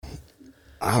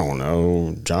I don't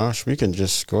know, Josh. We can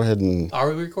just go ahead and. Are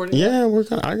we recording? Yeah, we're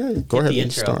gonna. I gotta go ahead and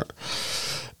intro. start.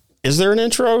 Is there an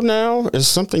intro now? Is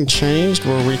something changed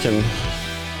where we can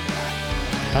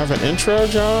have an intro,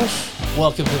 Josh?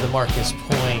 Welcome to the Marcus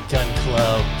Point Gun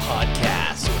Club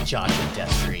podcast with Josh and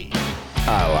Destry.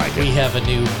 I like We it. have a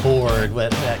new board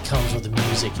that comes with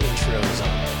music intros on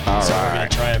it. All so we're right. going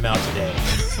to try them out today.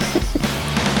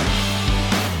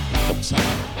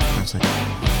 That's it.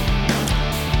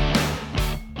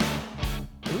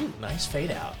 Ooh, nice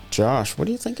fade out. Josh, what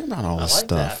do you think about all this like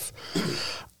stuff?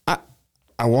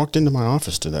 I walked into my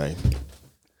office today,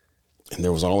 and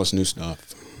there was all this new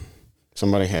stuff.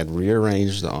 Somebody had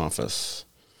rearranged the office.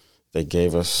 They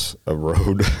gave us a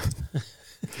Rode.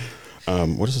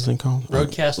 What is this thing called?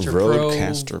 Roadcaster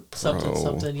Roadcaster Pro.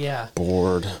 Something, yeah.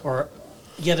 Board. Or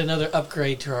yet another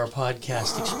upgrade to our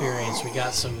podcast experience. We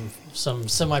got some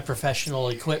semi-professional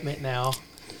equipment now.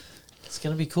 It's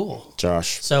going to be cool.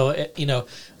 Josh. So,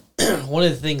 one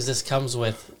of the things this comes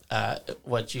with,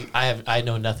 I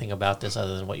know nothing about this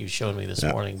other than what you showed me this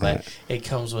morning, but right. it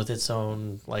comes with its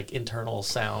own like internal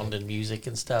sound and music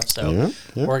and stuff. So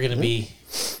we're going to be,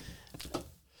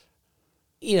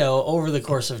 over the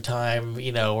course of time,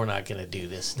 we're not going to do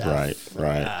this stuff.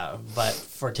 Right. But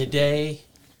for today,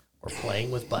 we're playing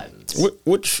with buttons.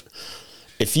 Which,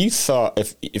 if you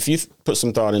put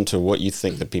some thought into what you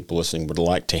think the people listening would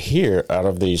like to hear out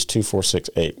of these 2, 4, 6,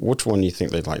 8, which one do you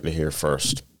think they'd like to hear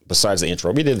first? Besides the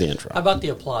intro, we did the intro. How about the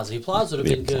applause? The applause would have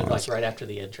been good, applause. like right after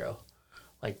the intro,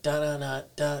 like da da da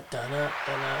da da da da.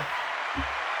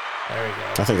 There we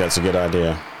go. I think that's a good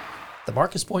idea. The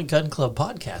Marcus Point Gun Club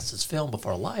podcast is filmed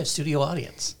before a live studio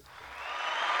audience.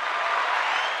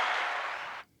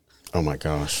 Oh my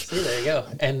gosh! See, there you go.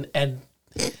 And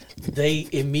they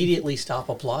immediately stop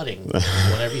applauding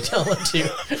whenever you tell them to.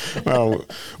 Well,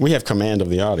 we have command of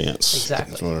the audience.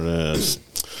 Exactly. That's what it is.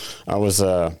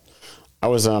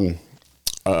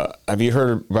 Have you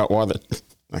heard about why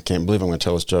I can't believe I'm going to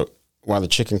tell this joke. Why the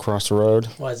chicken crossed the road?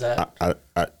 Why is that?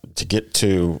 To get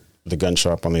to the gun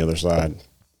shop on the other side.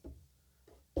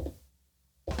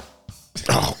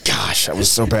 Oh gosh, that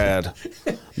was so bad.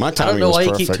 My I timing don't know was why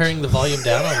perfect. you keep turning the volume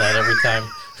down on that every time.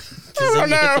 Because then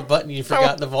you hit the button, you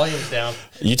forgot the volume's down.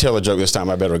 You tell a joke this time,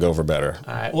 I better go for better.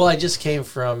 All right. Well, I just came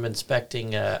from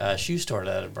inspecting a shoe store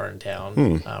that had burned down.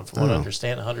 From what I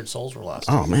understand, 100 souls were lost.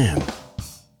 Oh man,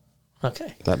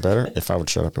 Okay. that better? If I would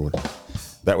shut up, it would.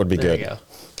 That would be There good. you go.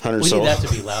 100 We souls. need that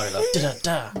to be loud enough.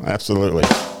 Da-da-da. Absolutely.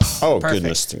 Oh, Perfect.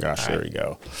 goodness. Gosh, All there right. you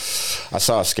go. I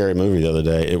saw a scary movie the other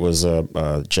day. It was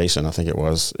Jason, I think it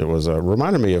was. It was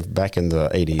reminded me of back in the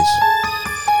 80s.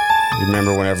 You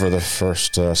remember whenever the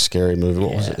first scary movie,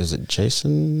 what was it? Is it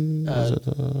Jason? Was it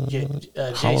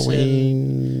Jason,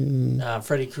 Halloween?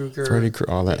 Freddy Krueger.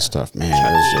 All that stuff. Man,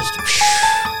 it was just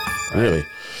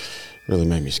really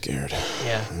made me scared.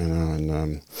 Yeah.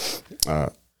 And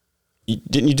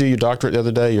didn't you do your doctorate the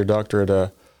other day? Your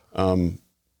doctorate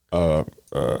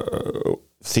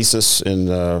thesis, and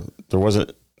there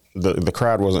wasn't the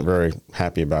crowd wasn't very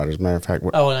happy about it. As a matter of fact,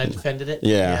 Oh, and I defended it?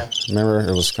 yeah. Remember,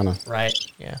 it was kind of Right,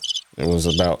 yeah. it was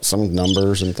about some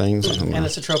numbers and things. I don't know.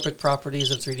 Anisotropic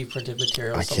properties of 3D printed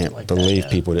materials. I something can't like believe that,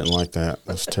 yeah. people didn't like that.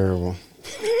 That's terrible.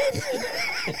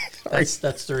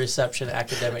 That's the reception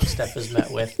academic stuff is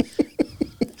met with.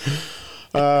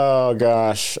 Oh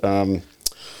gosh.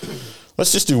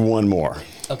 Let's just do one more.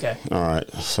 Okay. All right.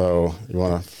 So you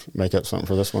want to make up something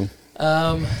for this one?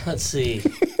 Let's see.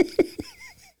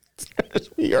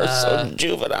 We are so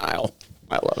juvenile.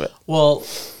 I love it. Well,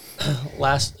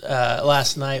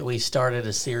 last night we started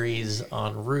a series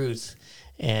on Ruth,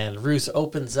 and Ruth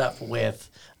opens up with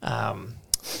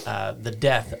the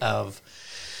death of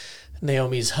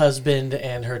Naomi's husband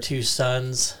and her 2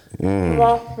 sons. I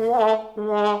don't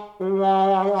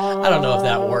know if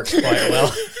that works quite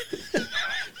well.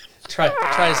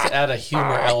 Tries to add a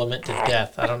humor element to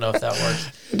death. I don't know if that works.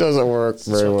 It doesn't work That's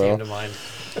very what came well. to mind.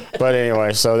 But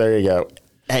anyway, so there you go.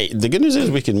 Hey, the good news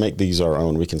is we can make these our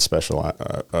own. We can specialize.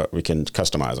 We can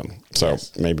customize them. So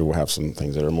Yes. maybe we'll have some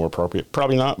things that are more appropriate.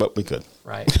 Probably not, but we could.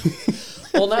 Right.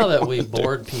 Well, now that we've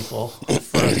bored people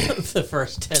for the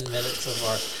first 10 minutes of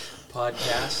our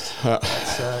podcast,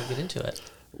 let's get into it.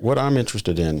 What I'm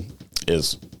interested in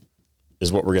is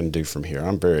what we're going to do from here.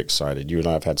 I'm very excited. You and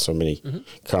I have had so many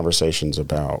conversations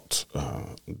about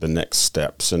the next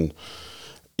steps, and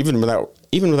even without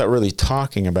really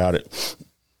talking about it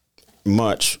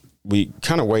much, we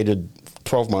kind of waited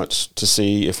 12 months to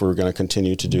see if we were going to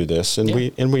continue to do this, and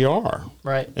we are.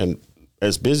 Right. And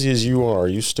as busy as you are,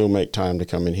 you still make time to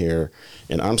come in here,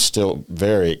 and I'm still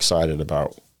very excited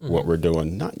about what we're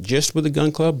doing, not just with the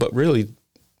gun club, but really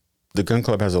the gun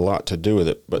club has a lot to do with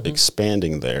it, but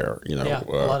expanding there, a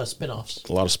lot of spinoffs.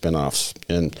 A lot of spinoffs,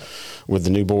 and with the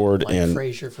new board Like and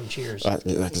Frasier from Cheers. that's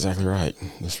exactly right.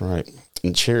 That's right.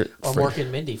 And Cheer Or Mork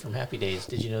and Mindy from Happy Days.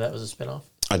 Did you know that was a spinoff?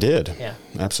 I did. Yeah.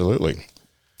 Absolutely.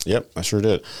 Yep, I sure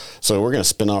did. So we're going to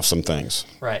spin off some things.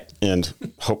 Right. And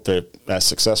hope they're as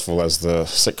successful as the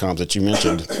sitcoms that you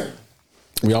mentioned.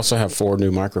 We also have 4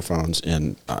 new microphones,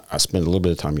 and I spent a little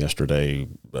bit of time yesterday,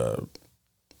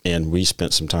 and we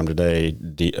spent some time today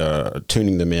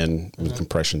tuning them in with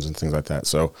compressions and things like that.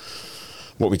 So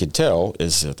what we could tell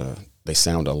is that they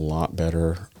sound a lot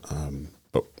better,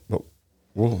 but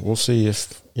we'll see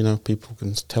if people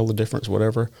can tell the difference,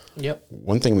 whatever. Yep.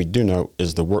 One thing we do know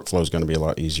is the workflow is going to be a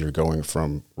lot easier going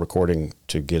from recording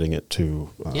to getting it to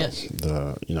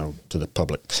to the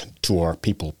public, to our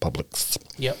publics.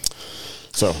 Yep.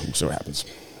 So we'll see what happens.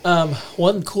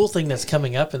 One cool thing that's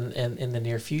coming up in the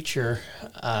near future,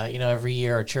 every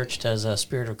year our church does a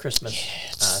Spirit of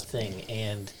Christmas thing,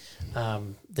 and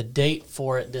the date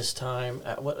for it this time,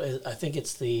 I think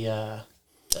it's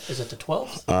is it the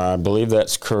 12th? I believe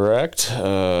that's correct.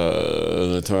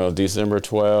 December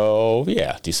 12th.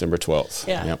 Yeah, December 12th.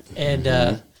 Yeah. Yep.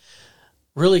 And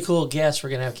really cool guest. We're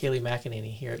going to have Kaylee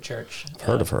McEnany here at church. I've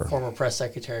heard of her. Former press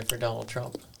secretary for Donald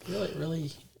Trump.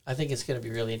 Really, I think it's going to be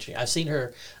really interesting. I've seen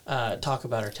her talk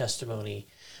about her testimony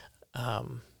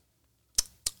I've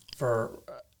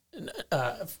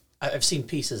seen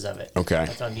pieces of it. Okay.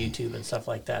 Like on YouTube and stuff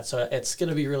like that. So it's going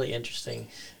to be really interesting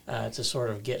to sort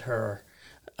of get her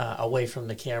away from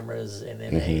the cameras and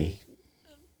in a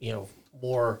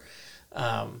more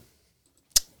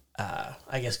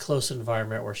I guess close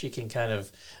environment where she can kind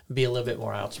of be a little bit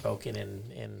more outspoken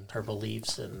in her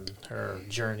beliefs and her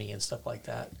journey and stuff like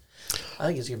that. I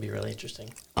think it's going to be really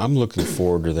interesting. I'm looking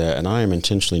forward to that, and I am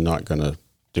intentionally not going to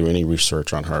do any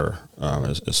research on her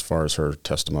as far as her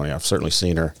testimony. I've certainly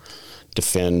seen her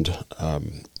defend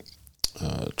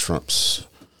Trump's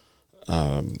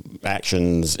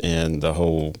actions and the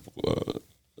whole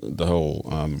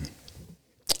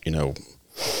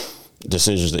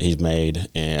decisions that he's made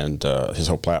and his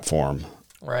whole platform.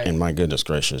 Right. And my goodness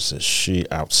gracious, is she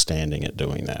outstanding at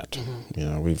doing that?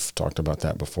 Mm-hmm. We've talked about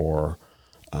that before.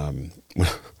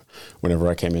 Whenever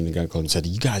I came in the gun club and said,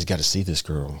 "You guys got to see this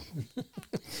girl,"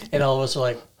 and all of us are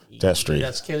like, "That's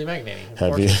Kaylee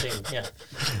McEnany."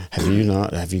 Have you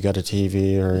not? Have you got a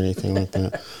TV or anything like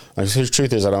that? The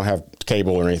truth is, I don't have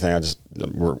cable or anything.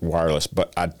 We're wireless,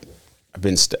 but I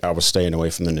was staying away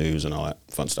from the news and all that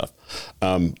fun stuff.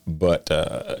 But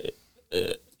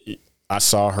I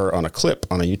saw her on a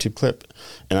YouTube clip,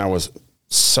 and I was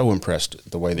so impressed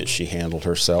the way that she handled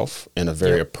herself in a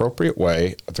very appropriate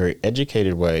way, a very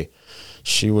educated way.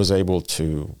 She was able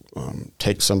to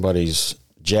take somebody's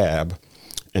jab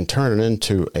and turn it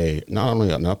into not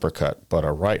only an uppercut, but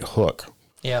a right hook.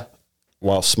 Yeah.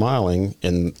 While smiling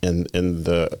in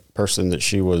the person that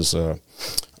she was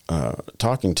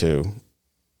talking to.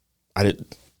 I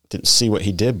didn't see what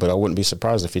he did, but I wouldn't be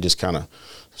surprised if he just kind of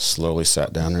slowly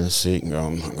sat down in his seat and go,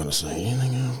 "I'm not going to say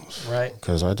anything else." Right.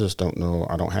 Because I just don't know.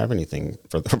 I don't have anything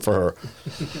for her.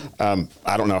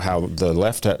 I don't know how the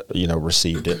left,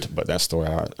 received it, but that's the way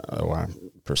I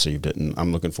perceived it. And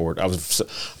I'm looking forward. I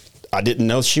didn't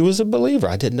know she was a believer.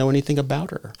 I didn't know anything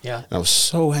about her. Yeah. And I was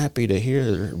so happy to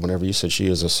hear whenever you said she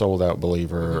is a sold out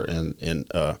believer and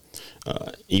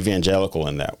evangelical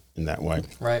in that way.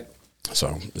 Right.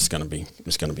 So it's gonna be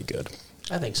good.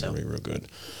 I think so. It's gonna be real good.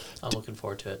 I'm looking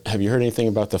forward to it. Have you heard anything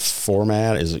about the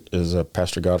format? Is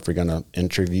Pastor Godfrey going to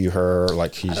interview her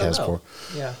like he has for?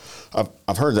 Yeah,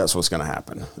 I've heard that's what's going to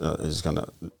happen.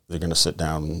 They're going to sit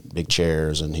down big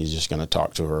chairs and he's just going to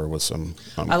talk to her with some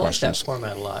questions. I like that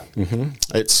format a lot. Mm-hmm.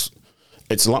 It's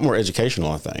a lot more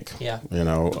educational, I think. Yeah,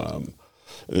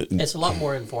 it's a lot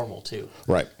more informal too.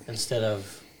 Right. Instead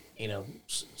of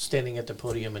standing at the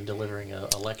podium and delivering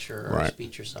a lecture or a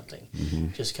speech or something,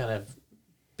 just kind of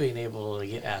being able to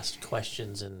get asked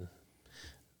questions and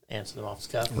answer them off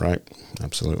the cuff. Right,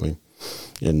 absolutely.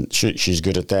 And she's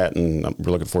good at that, and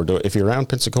we're looking forward to it. If you're around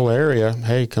Pensacola area,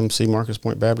 hey, come see Marcus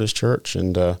Point Baptist Church,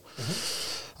 and I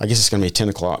guess it's going to be 10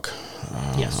 o'clock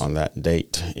on that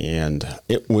date, and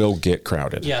it will get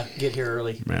crowded. Yeah, get here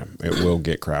early. Yeah, it will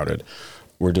get crowded.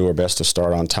 We'll do our best to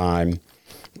start on time.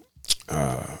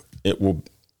 It will.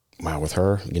 Wow, with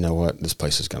her, you know what? This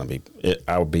place is going to be.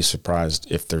 I would be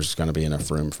surprised if there's going to be enough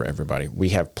room for everybody. We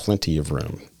have plenty of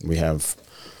room. We have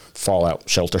fallout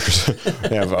shelters.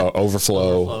 We have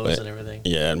overflows and everything.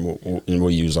 Yeah, and we'll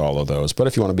use all of those. But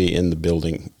if you want to be in the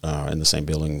building, in the same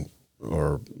building,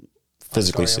 or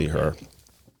physically see her,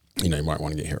 you might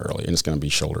want to get here early, and it's going to be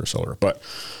shoulder to shoulder. But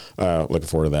looking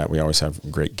forward to that. We always have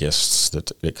great guests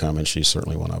that come, and she's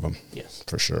certainly one of them. Yes,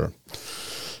 for sure.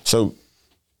 So,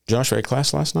 Josh, you had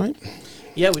class last night?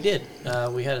 Yeah, we did.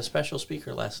 We had a special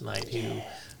speaker last night who,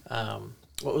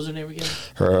 what was her name again?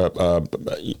 Her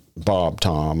Bob,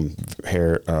 Tom,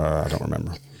 hair. I don't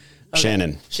remember. Okay.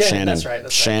 Shannon. That's right.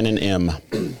 Shannon M.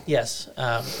 Yes,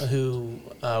 who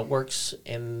works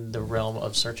in the realm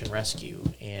of search and rescue,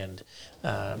 and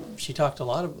she talked a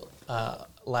lot of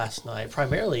last night,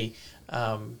 primarily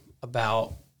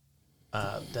about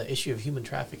the issue of human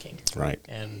trafficking, right?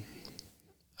 And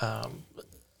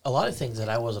a lot of things that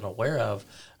I wasn't aware of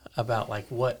about, like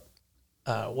what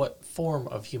form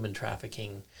of human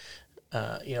trafficking,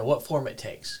 what form it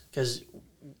takes, because.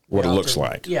 What it looks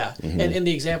like. Yeah. Mm-hmm. And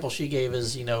the example she gave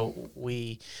is,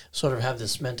 we sort of have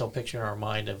this mental picture in our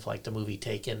mind of like the movie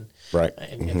Taken. Right.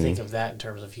 And think of that in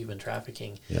terms of human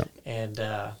trafficking. Yeah. And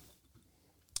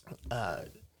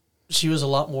she was a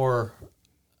lot more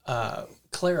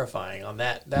clarifying on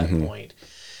that point.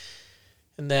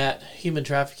 And that human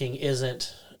trafficking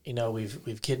isn't,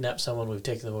 we've kidnapped someone, we've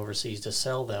taken them overseas to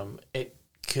sell them. It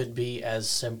could be as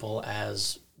simple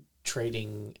as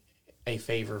trading a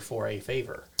favor for a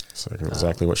favor. So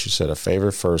exactly what she said, a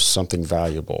favor for something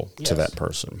valuable to that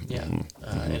person. Yeah.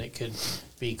 And it could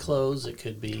be clothes, it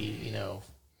could be,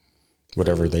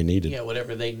 whatever they needed. Yeah,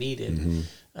 whatever they needed.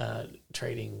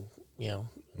 Trading,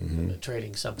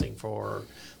 trading something for,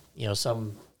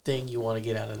 something you want to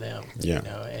get out of them. Yeah.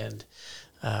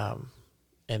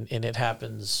 And it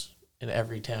happens in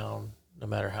every town, no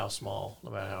matter how small, no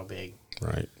matter how big.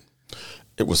 Right.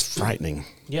 It was frightening.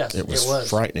 Yes, it was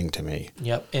frightening to me.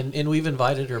 Yep, and we've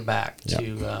invited her back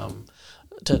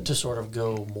to sort of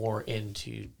go more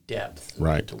into depth,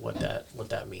 right, into what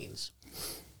that means.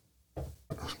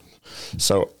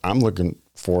 So I'm looking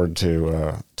forward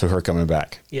to her coming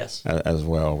back. Yes, as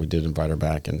well. We did invite her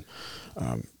back, and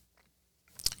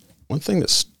one thing that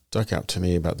stuck out to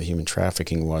me about the human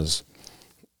trafficking was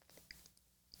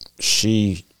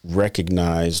she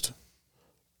recognized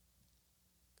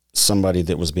somebody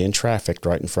that was being trafficked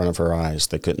right in front of her eyes.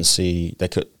 They couldn't see,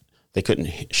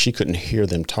 she couldn't hear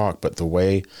them talk, but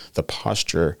the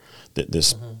posture that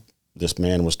this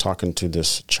man was talking to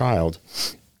this child,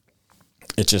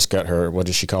 it just got her, what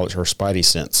does she call it? Her spidey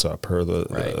sense up.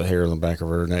 The hair on the back of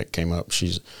her neck came up.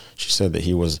 She said that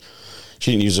she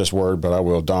didn't use this word, but I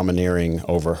will, domineering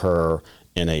over her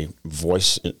in a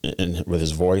voice, with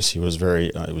his voice. He was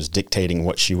it was dictating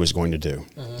what she was going to do.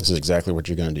 This is exactly what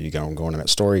you're going to do. You're going to go into that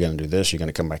store, you're going to do this, you're going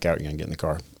to come back out, you're going to get in the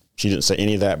car. She didn't say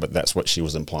any of that, but that's what she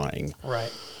was implying.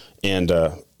 Right. And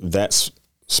that's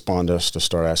spawned us to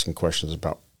start asking questions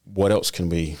about what else can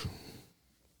we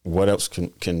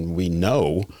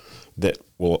know that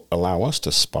will allow us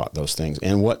to spot those things,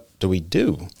 and what do we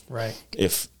do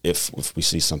if we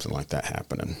see something like that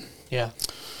happening? Yeah.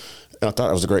 I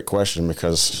thought it was a great question,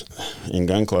 because in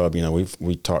Gun Club,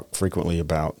 we talk frequently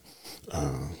about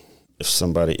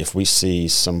if we see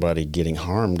somebody getting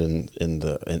harmed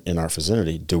in our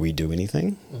vicinity, do we do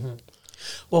anything? Mm-hmm.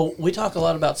 Well, we talk a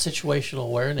lot about situational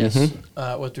awareness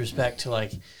with respect to,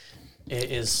 like,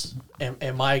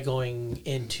 am I going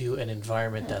into an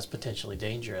environment that's potentially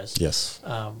dangerous? Yes.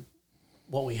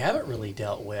 What we haven't really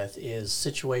dealt with is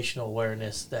situational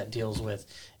awareness that deals with,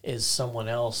 is someone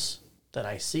else that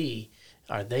I see,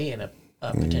 are they in a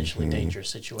potentially dangerous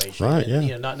situation? Right, and,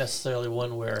 yeah. Not necessarily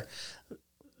one where,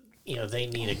 they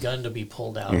need a gun to be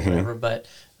pulled out or whatever, but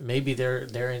maybe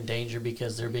they're in danger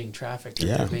because they're being trafficked, or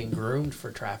they're being groomed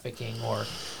for trafficking, or,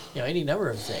 any number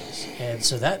of things. And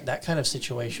so that kind of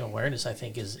situational awareness, I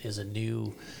think, is a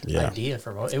new idea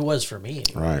it was for me.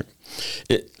 Right.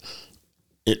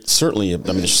 It certainly,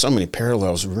 there's so many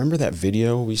parallels. Remember that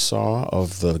video we saw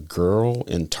of the girl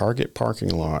in Target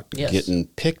parking lot getting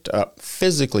picked up,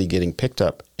 physically getting picked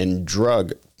up and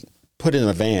drugged, put in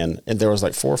a van, and there was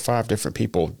like 4 or 5 different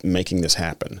people making this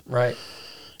happen. Right.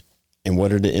 And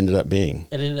what did it end up being?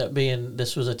 It ended up being,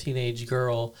 this was a teenage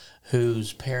girl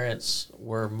whose parents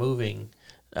were moving,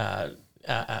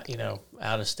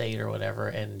 out of state or whatever,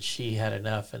 and she had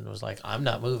enough and was like, I'm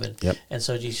not moving. Yep. And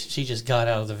so she just got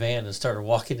out of the van and started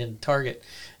walking into Target,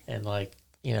 and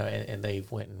and they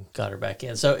went and got her back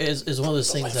in. So it's one of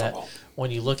those things that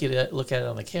when you look at it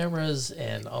on the cameras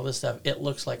and all this stuff, it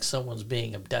looks like someone's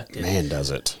being abducted. Man, does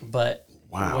it. But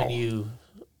when you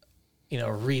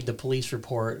read the police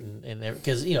report and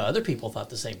because other people thought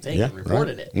the same thing and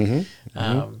reported it,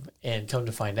 and come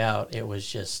to find out it was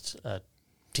just a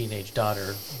teenage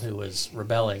daughter who was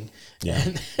rebelling. Yeah.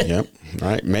 Yep.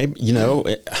 Right. Maybe,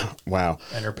 wow.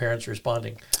 And her parents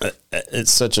responding.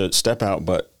 It's such a step out,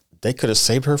 but they could have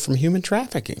saved her from human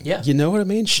trafficking. Yeah. You know what I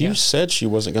mean? She said she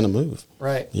wasn't going to move.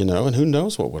 Right. You know, and who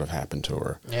knows what would have happened to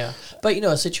her. Yeah. But,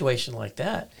 a situation like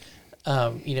that,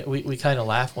 we kind of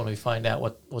laugh when we find out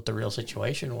what the real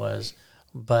situation was,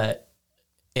 but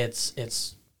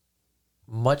it's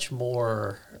much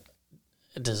more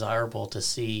desirable to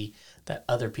see that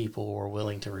other people were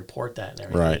willing to report that and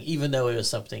everything, Right. even though it was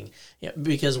something,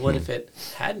 because what if it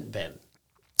hadn't been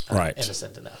Right.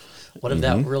 innocent enough? What if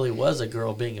that really was a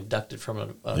girl being abducted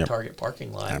from a Target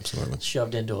parking lot, Absolutely.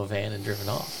 shoved into a van and driven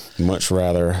off? Much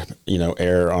rather,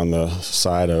 err on the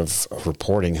side of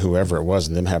reporting whoever it was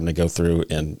and them having to go through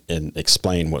and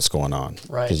explain what's going on.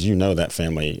 Right. Because that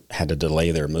family had to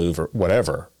delay their move or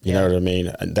whatever. You know what I mean?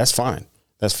 And that's fine.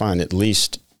 That's fine. At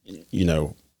least,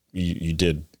 you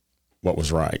did what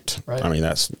was right. Right. I mean,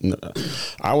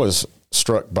 I was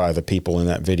struck by the people in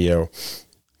that video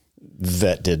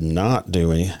that did not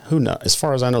do any. Who knows? As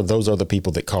far as I know, those are the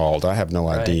people that called. I have no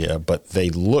idea, but they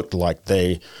looked like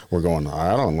they were going,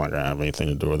 I don't want to have anything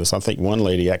to do with this. I think one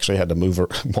lady actually had to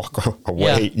walk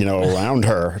away, around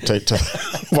her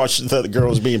to watch the girl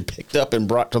was being picked up and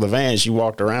brought to the van. She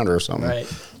walked around her or something. Right.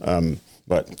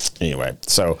 But anyway,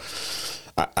 so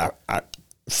I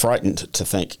frightened to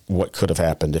think what could have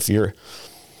happened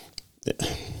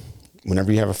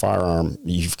whenever you have a firearm,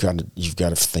 you've got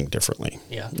to think differently.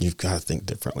 Yeah. You've got to think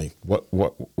differently. What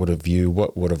would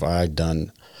have I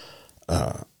done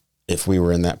if we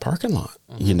were in that parking lot?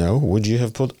 Mm-hmm. Would you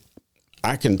have pulled?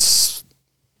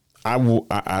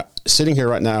 Sitting here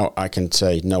right now, I can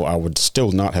say no. I would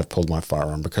still not have pulled my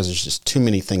firearm because there's just too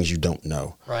many things you don't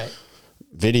know. Right.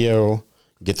 Video,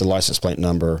 get the license plate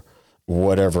number,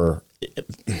 whatever.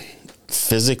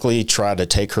 Physically try to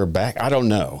take her back. I don't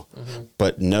know,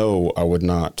 but no, I would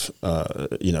not,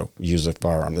 use a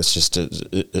firearm. It's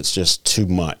just too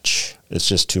much. It's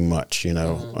just too much,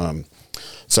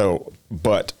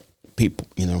 but people,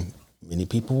 many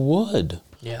people would.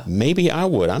 Yeah. Maybe I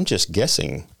would. I'm just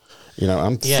guessing.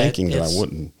 I'm thinking that I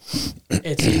wouldn't.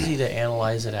 It's easy to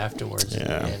analyze it afterwards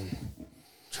and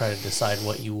try to decide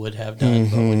what you would have done.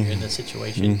 But when you're in this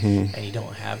situation and you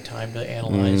don't have time to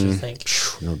analyze or think,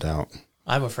 no doubt.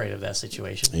 I'm afraid of that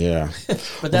situation. Yeah.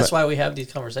 But that's why we have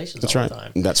these conversations all the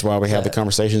time. That's why we have the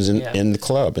conversations in the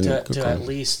club. To at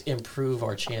least improve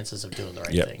our chances of doing the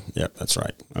right thing. Yep, that's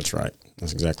right.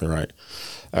 That's exactly right.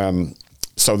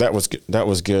 So that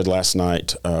was good last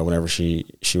night whenever she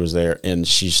was there. And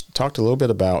she talked a little bit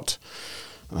about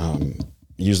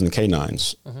using the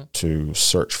canines to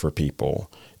search for people.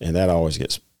 And that always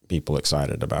gets people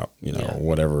excited about,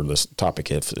 whatever this topic,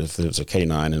 if there's a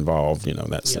canine involved,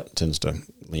 that tends to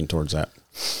lean towards that.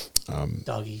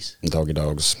 Doggies. Doggy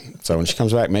dogs. So when she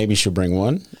comes back, maybe she'll bring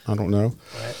one. I don't know.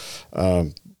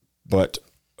 Right. But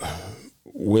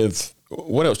with,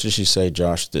 what else did she say,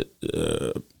 Josh, that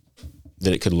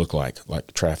it could look like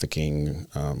trafficking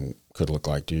could look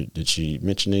like? Did she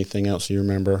mention anything else you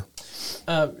remember?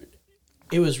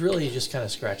 It was really just kind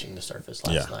of scratching the surface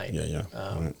last night. Yeah.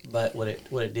 Right. But what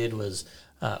it did was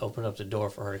open up the door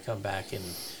for her to come back, and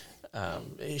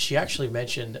she actually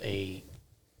mentioned an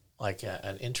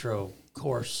intro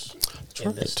course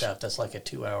in this stuff. That's like a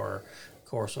 2-hour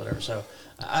course, whatever. So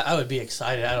I would be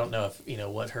excited. I don't know if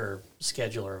what her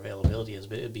schedule or availability is,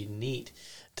 but it'd be neat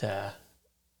to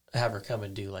have her come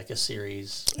and do like a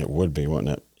series. It would be,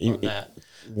 wouldn't it? On that.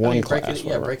 Class.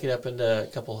 Break it up into a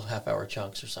couple half-hour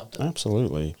chunks or something.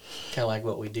 Absolutely. Kind of like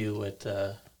what we do with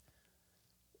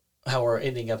how we're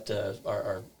ending up to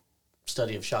our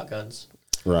study of shotguns.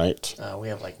 Right. We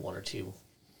have like 1 or 2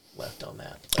 left on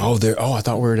that. I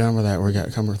thought we were done with that. We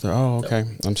got coming through. Oh, okay.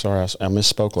 Nope. I'm sorry. I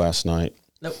misspoke last night.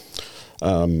 Nope.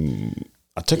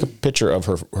 I took a picture of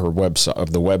her website,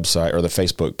 of the website or the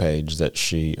Facebook page that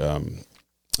she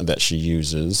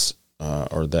uses,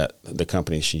 or that the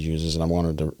company she uses, and I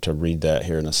wanted to read that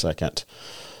here in a second.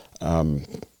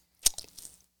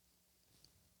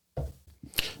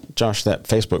 Josh, that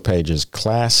Facebook page is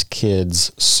Class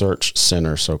Kids Search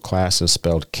Center. So class is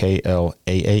spelled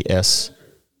KLAAS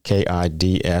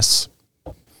KIDS.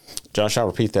 Josh, I'll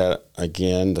repeat that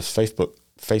again. The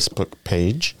Facebook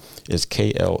page is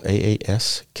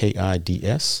KLAAS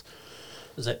KIDS.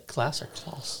 Is that class or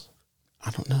class? I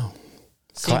don't know.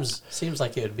 Seems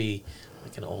like it would be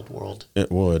like an old world.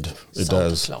 It would. It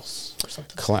does. Klaus or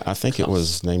something. I think Klaus. It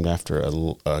was named after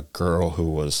a girl who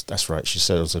was. That's right. She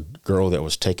said it was a girl that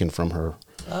was taken from her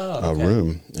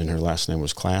room, and her last name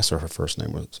was Class, or her first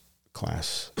name was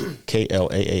Class.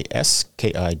 KLAAS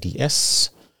KIDS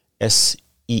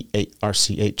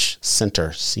SEARCH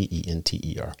Center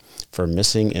CENTER for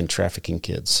missing and trafficking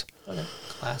kids. Okay.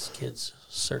 Class Kids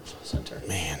Search Center.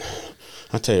 Man,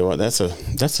 I tell you what, that's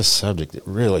a subject that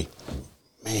really,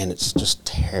 man, it's just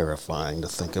terrifying to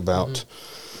think about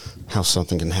how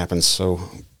something can happen so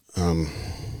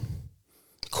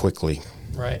quickly.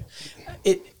 Right.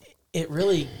 It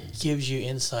really gives you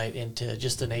insight into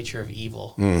just the nature of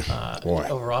evil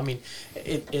overall. I mean,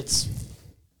 it's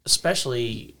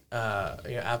especially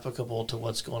applicable to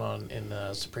what's going on in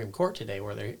the Supreme Court today,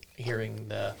 where they're hearing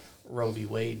the Roe v.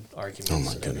 Wade arguments. Oh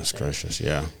my goodness gracious!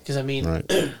 Yeah. Because I mean,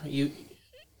 Right.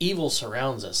 evil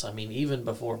surrounds us. I mean, even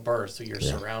before birth, you're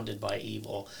surrounded by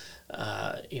evil.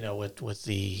 With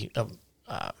the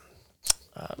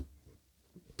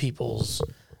people's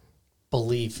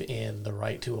belief in the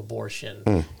right to abortion,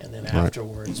 and then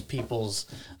afterwards, people's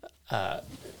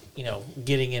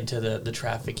getting into the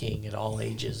trafficking at all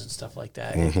ages and stuff like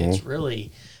that. It's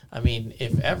really, I mean,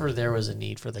 if ever there was a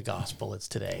need for the gospel, it's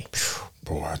today.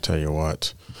 Boy, I tell you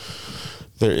what,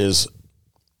 there is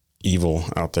evil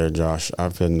out there, Josh.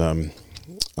 I've been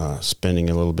spending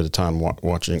a little bit of time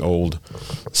watching old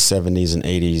 70s and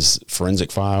 80s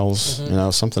forensic files.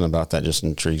 Something about that just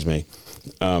intrigues me.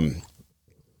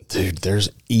 Dude, there's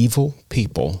evil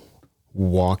people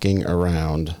walking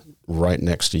around right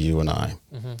next to you and I.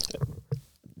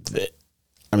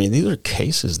 I mean, these are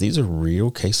cases. These are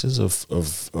real cases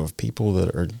of people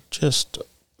that are just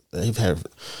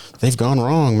they've gone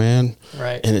wrong, man.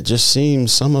 Right. And it just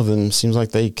some of them seems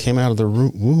like they came out of the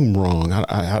womb wrong.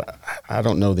 I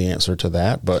don't know the answer to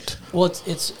that, but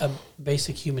it's a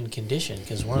basic human condition,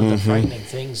 because one of the frightening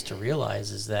things to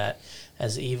realize is that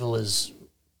as evil as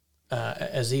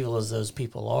those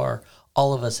people are,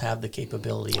 all of us have the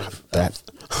capability of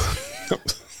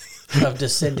of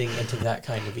descending into that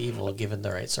kind of evil given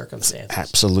the right circumstances.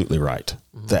 Absolutely right.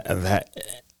 That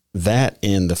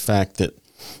and the fact that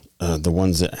the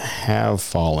ones that have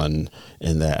fallen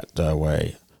in that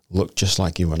way look just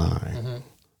like you and I.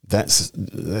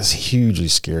 That's hugely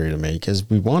scary to me, because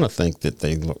we want to think that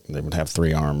they would have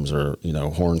 3 arms or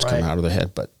horns come out of their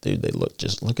head, but dude,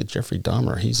 look at Jeffrey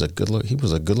Dahmer. He was a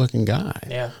good looking guy.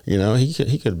 Yeah. He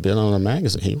could have been on a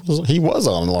magazine. He was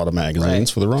on a lot of magazines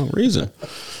for the wrong reason.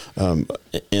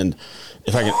 And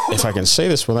if I can say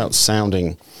this without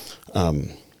sounding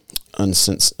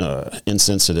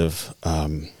insensitive,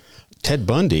 Ted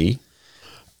Bundy,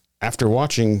 after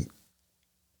watching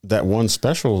that one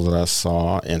special that I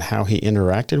saw and how he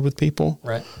interacted with people,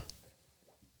 right,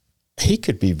 he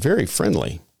could be very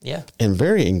friendly, and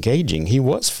very engaging. He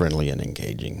was friendly and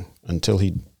engaging until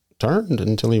he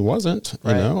until he wasn't.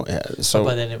 So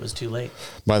by then it was too late.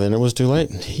 By then it was too late.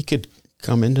 He could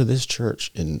come into this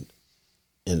church and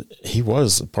he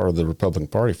was a part of the Republican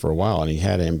Party for a while, and he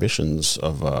had ambitions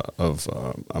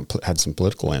had some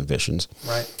political ambitions,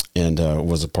 right? And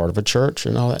was a part of a church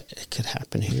and all that. It could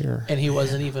happen here. And he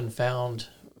wasn't even found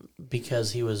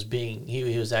because he was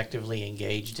actively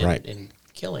engaged in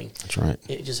killing. That's right.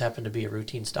 It just happened to be a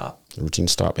routine stop. A routine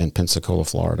stop in Pensacola,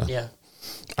 Florida. Yeah.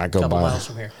 I go couple by miles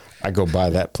from here. I go by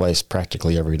that place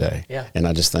practically every day. Yeah. And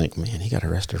I just think, man, he got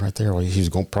arrested right there. Well, he was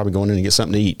probably going in to get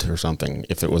something to eat or something.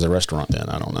 If it was a restaurant, then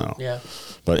I don't know. Yeah.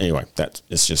 But anyway,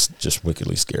 it's just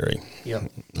wickedly scary.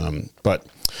 Yep. But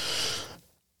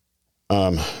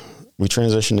we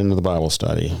transitioned into the Bible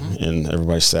study, and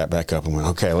everybody sat back up and went,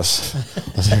 "Okay, let's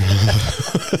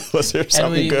hear something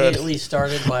and we good." immediately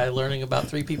started by learning about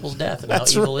 3 people's death and how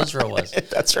evil Israel was.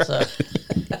 That's right. So,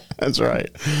 That's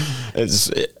right.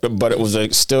 But it was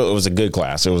a good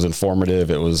class. It was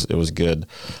informative. It was good.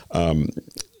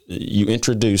 You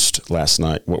introduced last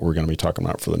night what we're going to be talking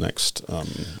about for the next.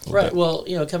 right. bit. Well,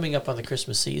 coming up on the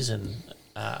Christmas season,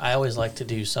 I always like to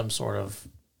do some sort of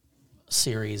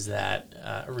series that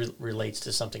relates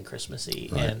to something Christmassy,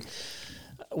 Right. and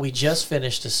we just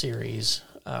finished a series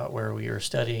where we were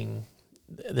studying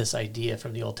this idea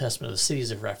from the Old Testament of the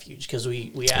cities of refuge, because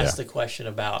we asked the question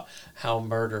about how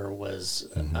murder was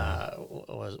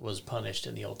punished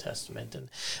in the Old Testament, and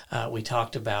we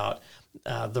talked about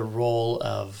the role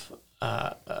of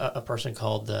a person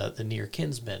called the near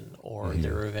kinsman, or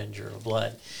the revenger of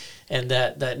blood, and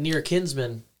that near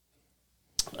kinsman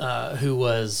who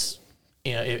was,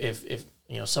 if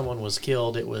someone was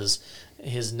killed, it was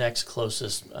his next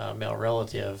closest male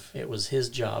relative. It was his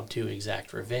job to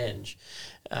exact revenge,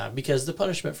 because the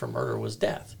punishment for murder was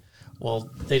death. Well,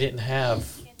 they didn't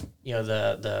have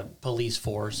the police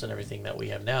force and everything that we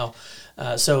have now,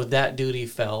 so that duty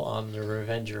fell on the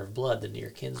revenger of blood, the near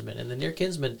kinsman. And the near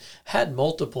kinsman had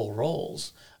multiple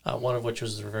roles, one of which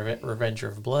was the revenger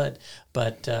of blood,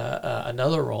 but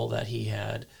another role that he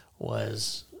had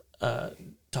was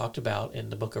talked about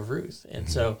in the book of Ruth. And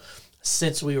so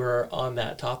since we were on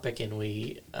that topic and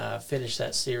we finished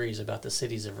that series about the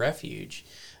cities of refuge,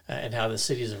 and how the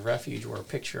cities of refuge were a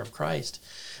picture of Christ,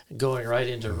 going right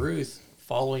into Ruth,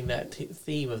 following that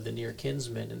theme of the near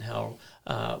kinsman, and how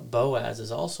Boaz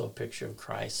is also a picture of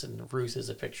Christ, and Ruth is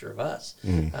a picture of us,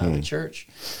 the church.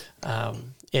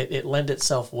 It lent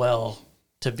itself well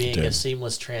to being a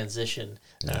seamless transition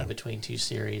between two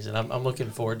series, and I'm looking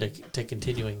forward to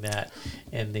continuing that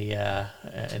in the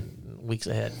in weeks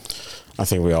ahead. I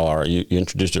think we all are. You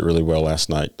introduced it really well last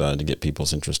night to get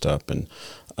people's interest up, and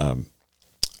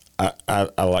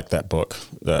I like that book.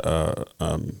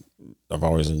 I've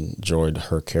always enjoyed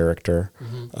her character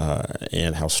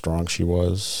and how strong she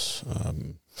was. I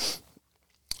mean,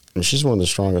 she's one of the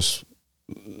strongest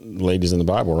ladies in the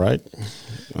Bible, right?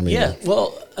 I mean, yeah.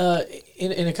 Well,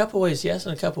 in a couple ways, yes.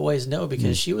 In a couple ways, no,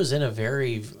 because she was in a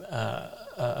very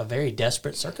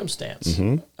desperate circumstance.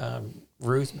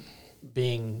 Ruth,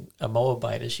 being a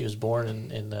Moabite, she was born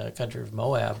in the country of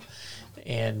Moab,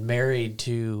 and married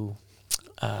to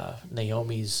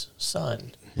Naomi's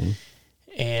son.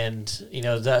 And,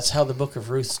 that's how the book of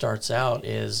Ruth starts out,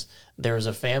 is there was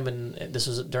a famine. This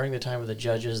was during the time of the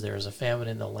judges. There was a famine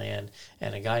in the land,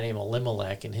 and a guy named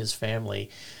Elimelech and his family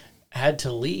had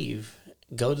to leave,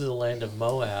 go to the land of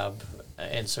Moab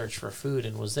and search for food,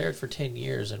 and was there for 10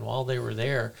 years. And while they were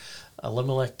there,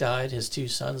 Elimelech died, his two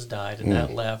sons died, and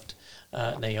that left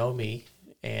Naomi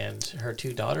and her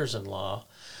two daughters-in-law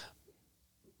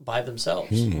by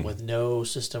themselves with no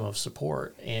system of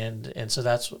support, and so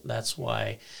that's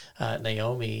why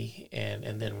Naomi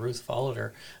and then Ruth followed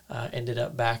her, ended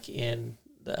up back in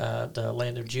the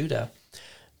land of Judah,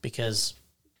 because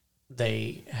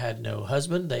they had no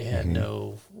husband, they had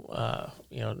no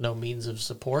means of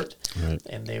support,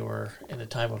 and they were in a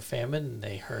time of famine. And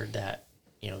they heard that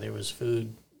there was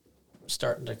food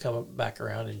starting to come back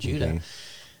around in Judah,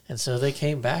 and so they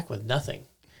came back with nothing.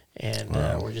 And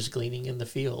we're just gleaning in the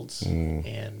fields,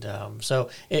 and so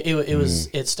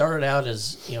it started out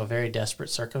as very desperate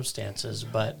circumstances,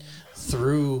 but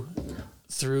through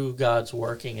God's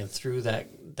working and through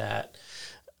that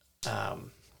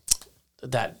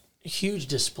huge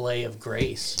display of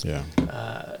grace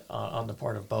on the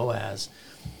part of Boaz,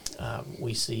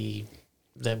 we see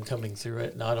them coming through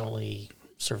it, not only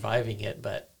surviving it,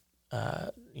 but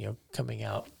coming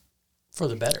out for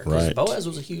the better. Because Boaz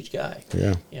was a huge guy.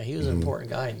 Yeah, he was an important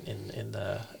guy in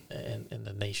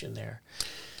the nation there.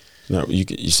 Now,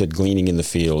 you said gleaning in the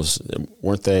fields,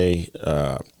 weren't they?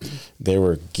 They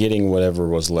were getting whatever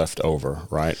was left over,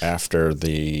 right, after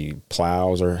the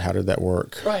plows, or how did that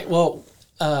work? Right. Well,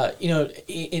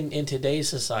 in today's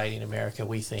society in America,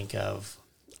 we think of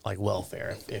like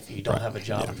welfare. If you don't have a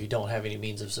job, if you don't have any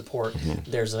means of support,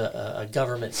 there's a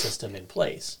government system in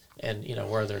place. And,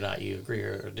 whether or not you agree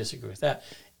or disagree with that,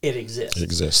 it exists. It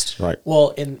exists, right. Well,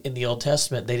 in the Old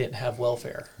Testament, they didn't have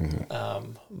welfare.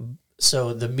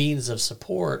 So the means of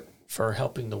support for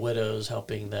helping the widows,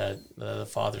 helping the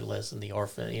fatherless and the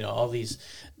orphan, all these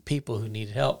people who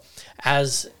needed help,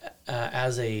 as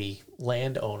a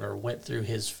landowner went through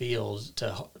his fields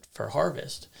for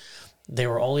harvest, they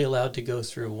were only allowed to go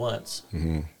through once.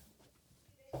 And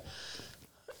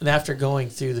after going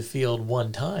through the field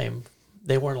one time,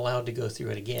 they weren't allowed to go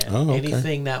through it again.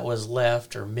 Anything that was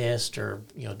left or missed or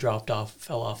dropped off,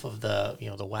 fell off of the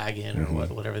the wagon or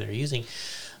whatever they're using,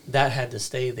 that had to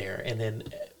stay there. And then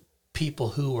people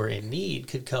who were in need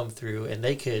could come through, and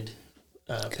they could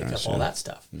pick up all that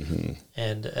stuff.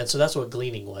 And so that's what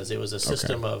gleaning was. It was a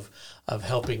system of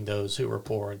helping those who were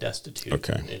poor and destitute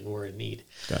and were in need.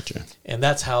 Gotcha. And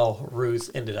that's how Ruth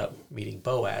ended up meeting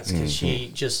Boaz, because she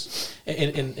just,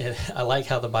 and I like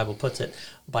how the Bible puts it,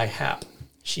 by hap.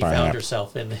 She found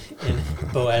herself in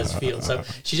Boaz's field. So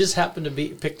she just happened to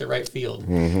pick the right field,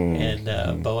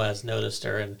 and Boaz noticed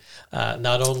her, and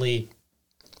not only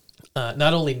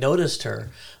noticed her,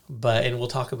 but, and we'll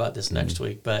talk about this next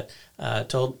week, but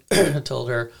told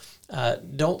her,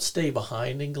 don't stay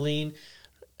behind and glean.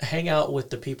 Hang out with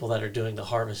the people that are doing the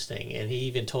harvesting. And he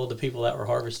even told the people that were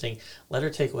harvesting, let her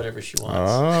take whatever she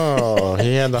wants. Oh,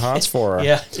 he had the hots for her.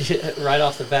 Yeah, right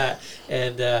off the bat.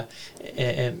 And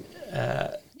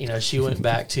she went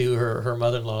back to her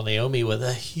mother-in-law Naomi with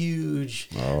a huge,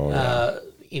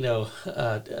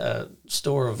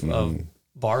 store of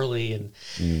barley,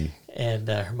 and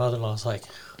her mother-in-law's like,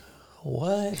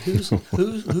 what?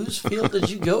 Whose field did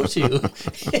you go to?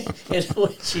 And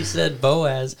when she said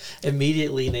Boaz,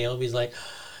 immediately Naomi's like,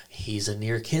 he's a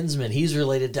near kinsman. He's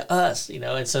related to us,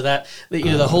 and so that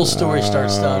the whole story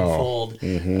starts to unfold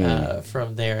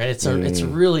from there. And it's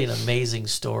really an amazing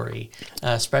story,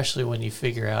 especially when you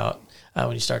figure out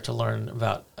when you start to learn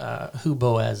about who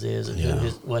Boaz is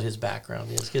and what his background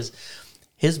is, because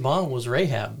his mom was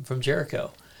Rahab from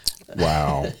Jericho.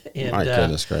 Wow. And, My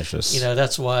goodness gracious.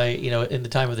 That's why, in the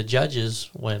time of the judges,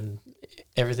 when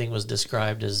everything was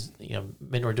described as,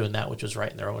 men were doing that which was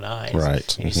right in their own eyes.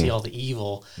 Right. And you see all the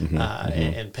evil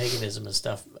and paganism and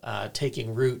stuff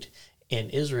taking root in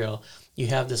Israel. You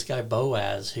have this guy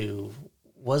Boaz who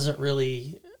wasn't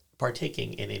really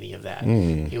partaking in any of that.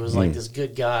 He was like this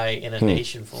good guy in a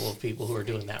nation full of people who were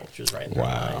doing that which was right in their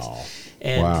eyes.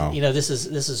 And this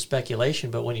is speculation,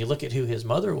 but when you look at who his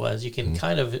mother was, you can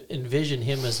kind of envision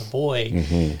him as a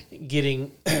boy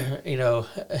getting,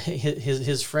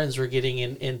 his friends were getting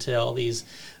into all these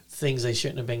things they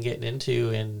shouldn't have been getting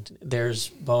into, and there's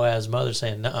Boaz's mother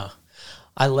saying, "Nuh-uh,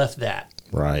 I left that.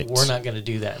 Right. We're not going to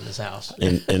do that in this house."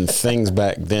 And things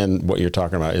back then, what you're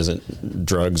talking about isn't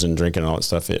drugs and drinking and all that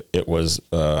stuff. It was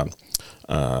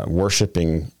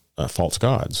worshiping false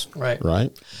gods. Right.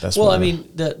 Right. That's well, I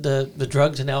mean, the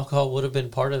drugs and alcohol would have been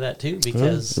part of that too,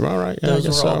 because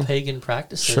those were all pagan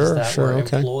practices that were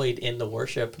employed in the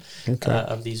worship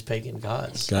of these pagan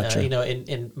gods. Gotcha.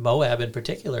 In Moab in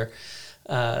particular,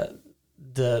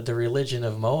 the religion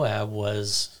of Moab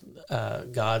was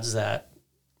gods that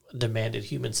demanded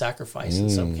human sacrifice in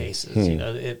some cases.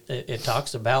 It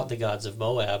talks about the gods of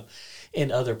Moab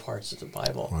in other parts of the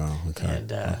Bible. Wow. Okay.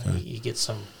 And you get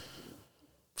some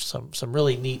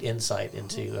really neat insight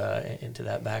into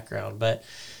that background. But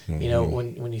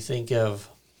when you think of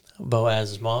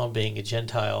Boaz's mom being a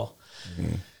Gentile,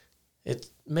 it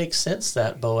makes sense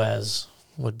that Boaz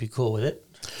would be cool with it.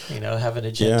 Having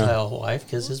a Gentile wife,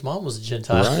 because his mom was a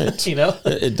Gentile. Right.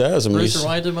 It does. I mean, Bruce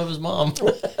reminded him of his mom.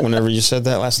 Whenever you said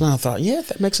that last night, I thought,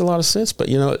 that makes a lot of sense. But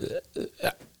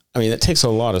it takes a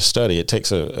lot of study. It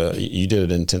takes you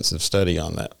did an intensive study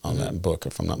on that book,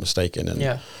 if I'm not mistaken,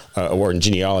 and or in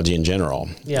genealogy in general.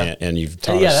 Yeah, and you've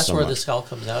taught us that's so where much. this all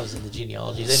comes out, is in the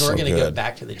genealogies, and we're going to go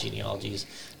back to the genealogies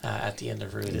at the end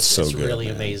of Ruth. It's really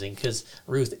amazing, because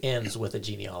Ruth ends with a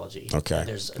genealogy. Okay, and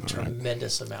there's a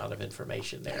tremendous amount of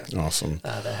information there. Awesome.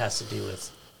 That has to do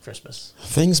with Christmas.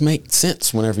 Things make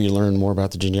sense whenever you learn more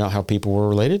about the genealogy, how people were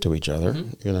related to each other.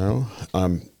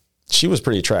 She was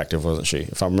pretty attractive, wasn't she?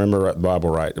 If I remember the Bible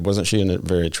right, wasn't she a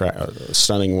very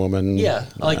stunning woman? Yeah,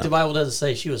 the Bible doesn't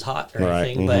say she was hot or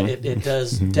anything, but it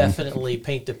does definitely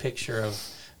paint the picture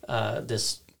of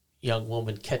this young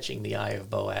woman catching the eye of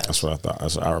Boaz. That's what I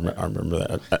thought. I remember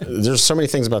that. There's so many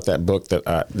things about that book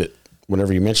that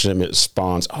whenever you mention them, it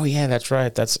spawns. Oh yeah, that's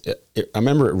right. That's it. I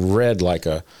remember it read like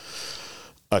a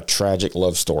tragic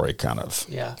love story, kind of.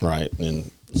 Yeah. Right.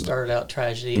 And started out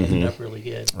tragedy, ended up really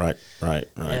good. Right.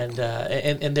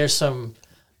 And there's some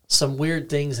weird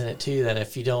things in it too, that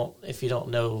if you don't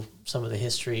know some of the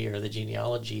history or the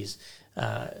genealogies,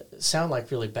 sound like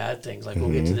really bad things. Like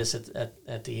we'll get to this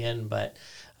at the end, but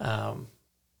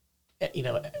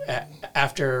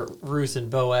after Ruth and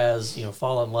Boaz,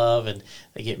 fall in love and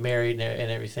they get married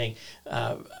and everything,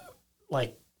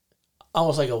 like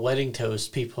almost like a wedding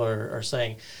toast, people are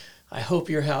saying, "I hope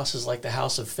your house is like the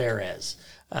house of Pharez."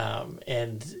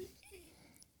 And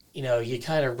you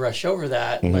kind of brush over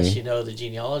that unless you know the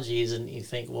genealogies, and you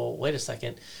think, well, wait a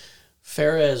second.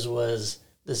 Pharez was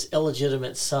this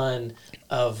illegitimate son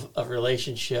of a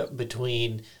relationship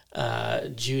between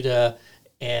Judah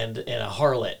and a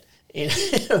harlot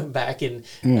back in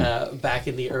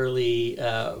the early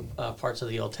parts of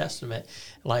the Old Testament.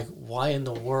 Like, why in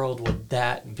the world would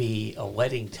that be a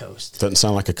wedding toast? Doesn't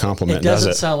sound like a compliment. It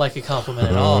doesn't sound like a compliment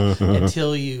at all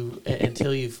until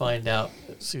you find out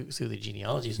through the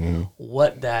genealogies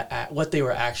what they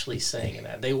were actually saying in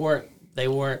that. They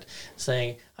weren't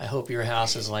saying, "I hope your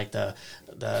house is like the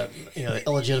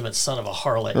illegitimate son of a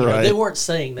harlot." They weren't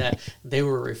saying that. They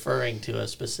were referring to a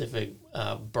specific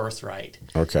birthright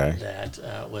that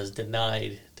was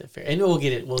denied to Pharaoh. And we'll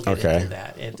get into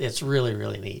that. It's really,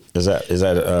 really neat. Is that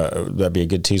that'd be a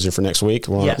good teaser for next week?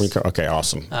 Yes. Okay.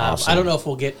 Awesome. I don't know if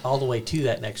we'll get all the way to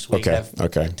that next week. Okay.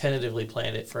 I've tentatively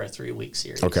planned it for a 3-week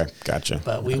series. Okay. Gotcha.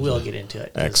 But we will get into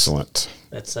it. Excellent.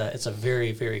 It's a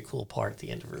very, very cool part at the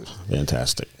end of Ruth.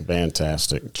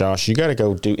 Fantastic. Josh, you got to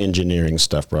go do engineering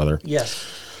stuff, brother. Yes.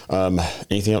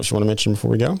 Anything else you want to mention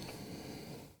before we go?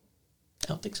 I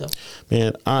don't think so.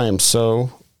 Man, I am so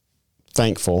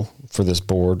thankful for this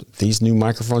board. These new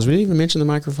microphones. We didn't even mention the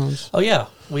microphones. Oh, yeah.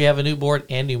 We have a new board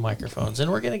and new microphones,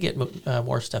 and we're going to get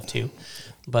more stuff too.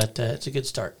 But it's a good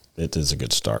start. It is a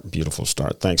good start. Beautiful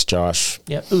start. Thanks, Josh.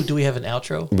 Yeah. Ooh, do we have an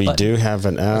outro? We do have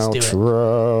an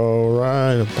outro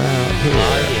right about here.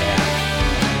 Oh, yeah.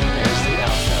 There's the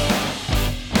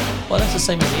outro. Well, that's the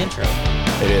same as the intro.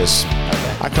 It is.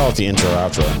 Okay. I call it the intro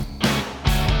outro.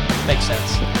 Makes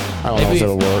sense. I don't know if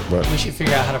it'll work, but we should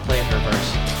figure out how to play it in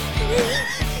reverse.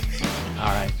 All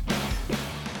right.